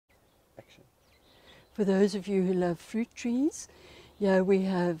For those of you who love fruit trees, here we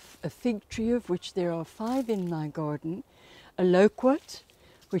have a fig tree, of which there are 5 in my garden, a loquat,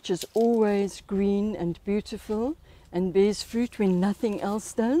 which is always green and beautiful and bears fruit when nothing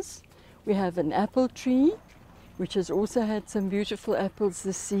else does. We have an apple tree, which has also had some beautiful apples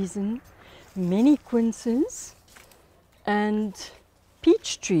this season, many quinces, and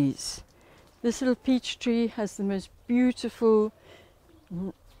peach trees. This little peach tree has the most beautiful,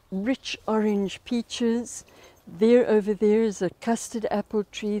 rich orange peaches. There, over there, is a custard apple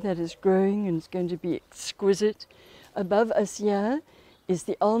tree that is growing and is going to be exquisite. Above us here is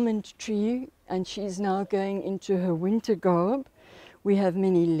the almond tree, and she's now going into her winter garb. We have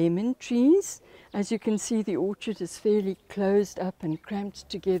many lemon trees. As you can see, the orchard is fairly closed up and cramped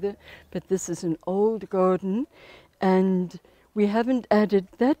together, but this is an old garden, and we haven't added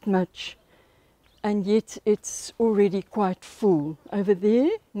that much, and yet it's already quite full. Over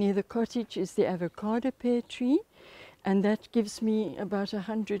there, near the cottage, is the avocado pear tree, and that gives me about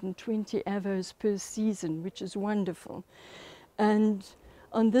 120 avos per season, which is wonderful. And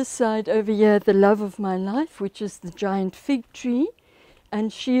on this side over here, the love of my life, which is the giant fig tree,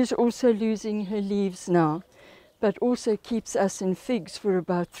 and she is also losing her leaves now, but also keeps us in figs for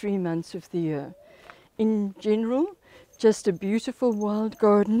about 3 months of the year. In general, just a beautiful wild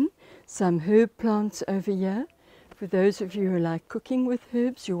garden, some herb plants over here. For those of you who like cooking with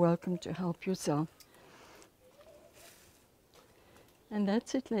herbs, you're welcome to help yourself. And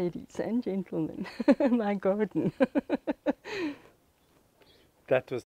that's it, ladies and gentlemen, my garden. That was